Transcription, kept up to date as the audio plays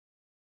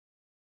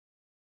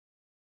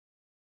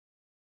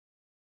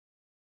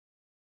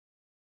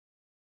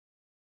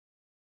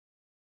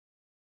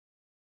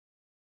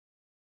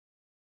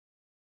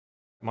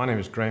My name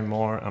is Graeme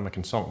Moir. I'm a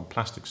consultant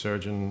plastic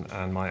surgeon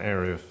and my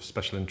area of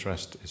special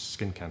interest is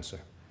skin cancer.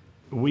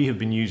 We have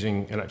been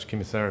using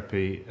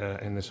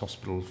electrochemotherapy in this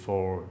hospital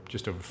for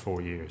just over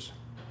 4 years.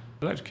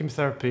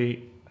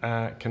 Electrochemotherapy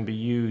can be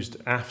used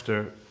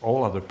after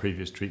all other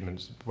previous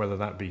treatments, whether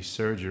that be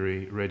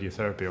surgery,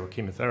 radiotherapy or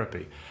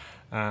chemotherapy.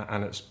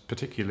 And it's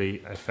particularly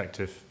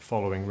effective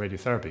following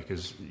radiotherapy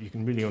because you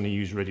can really only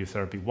use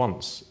radiotherapy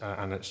once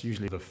and it's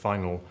usually the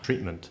final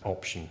treatment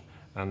option.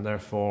 And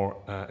therefore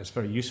it's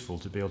very useful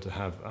to be able to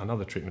have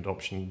another treatment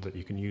option that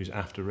you can use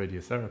after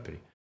radiotherapy.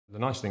 The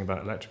nice thing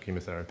about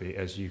electrochemotherapy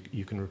is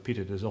you can repeat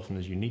it as often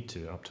as you need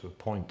to, up to a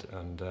point,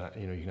 and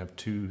you can have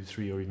 2,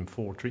 3 or even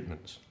 4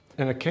 treatments.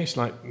 In a case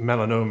like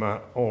melanoma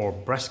or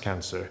breast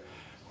cancer,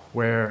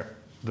 where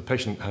the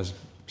patient has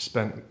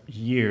spent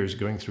years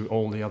going through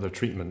all the other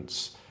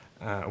treatments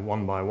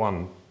one by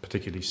one,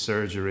 particularly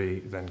surgery,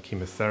 then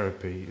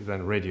chemotherapy,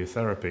 then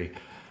radiotherapy,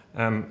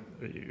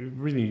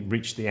 really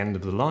reached the end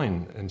of the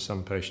line in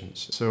some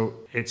patients. So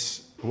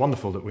it's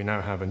wonderful that we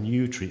now have a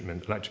new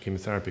treatment,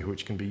 electrochemotherapy,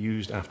 which can be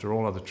used after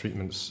all other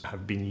treatments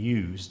have been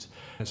used.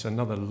 It's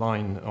another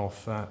line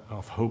of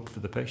hope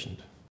for the patient.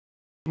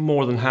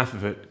 More than half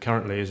of it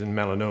currently is in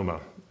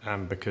melanoma,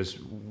 because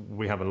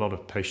we have a lot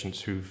of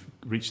patients who've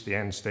reached the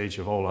end stage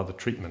of all other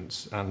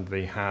treatments and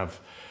they have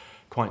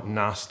quite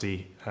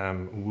nasty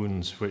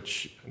wounds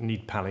which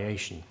need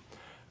palliation.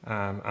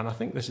 And I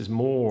think this is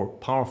more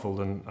powerful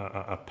than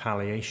a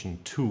palliation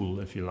tool,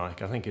 if you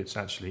like. I think it's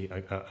actually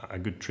a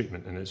good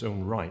treatment in its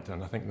own right,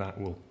 and I think that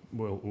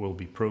will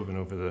be proven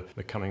over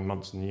the coming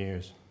months and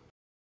years.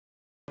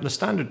 The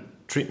standard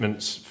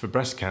treatments for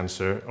breast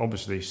cancer,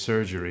 obviously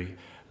surgery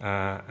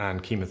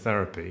and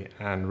chemotherapy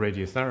and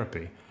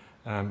radiotherapy.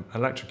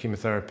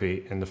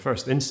 Electrochemotherapy in the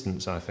first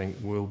instance, I think,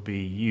 will be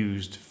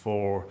used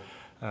for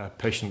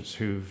patients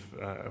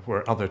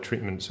where other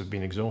treatments have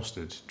been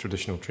exhausted,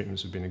 traditional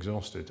treatments have been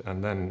exhausted,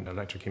 and then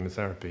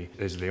electrochemotherapy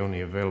is the only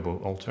available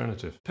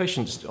alternative.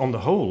 Patients on the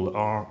whole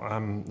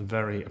are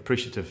very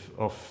appreciative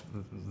of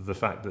the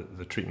fact that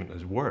the treatment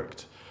has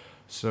worked.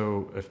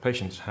 So if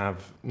patients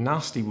have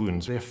nasty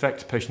wounds, they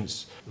affect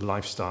patients'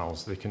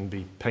 lifestyles. They can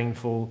be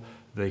painful,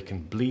 they can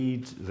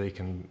bleed, they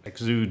can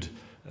exude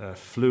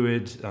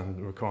fluid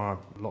and require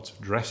lots of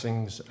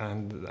dressings,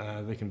 and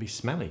they can be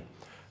smelly.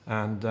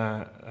 And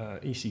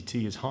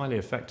ECT is highly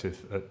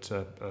effective at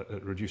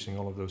reducing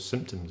all of those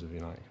symptoms, if you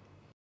like.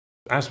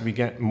 As we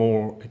get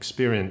more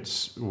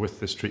experience with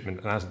this treatment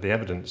and as the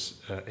evidence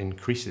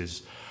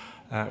increases,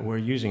 we're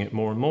using it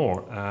more and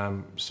more.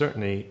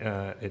 Certainly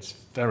it's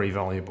very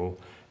valuable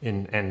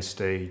in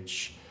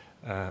end-stage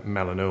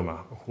melanoma,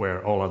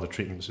 where all other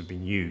treatments have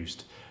been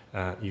used.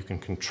 You can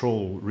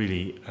control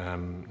really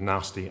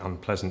nasty,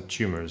 unpleasant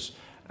tumours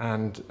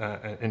and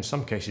in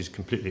some cases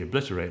completely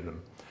obliterate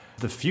them.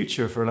 The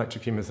future for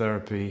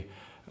electrochemotherapy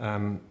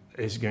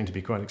is going to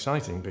be quite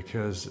exciting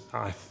because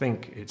I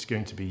think it's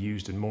going to be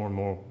used in more and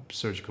more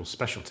surgical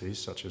specialties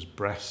such as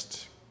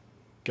breast,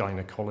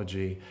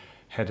 gynecology,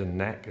 head and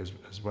neck,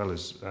 as well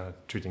as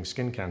treating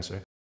skin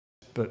cancer.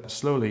 But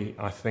slowly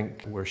I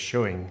think we're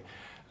showing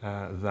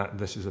that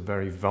this is a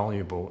very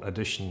valuable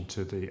addition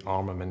to the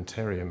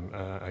armamentarium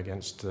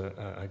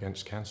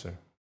against cancer.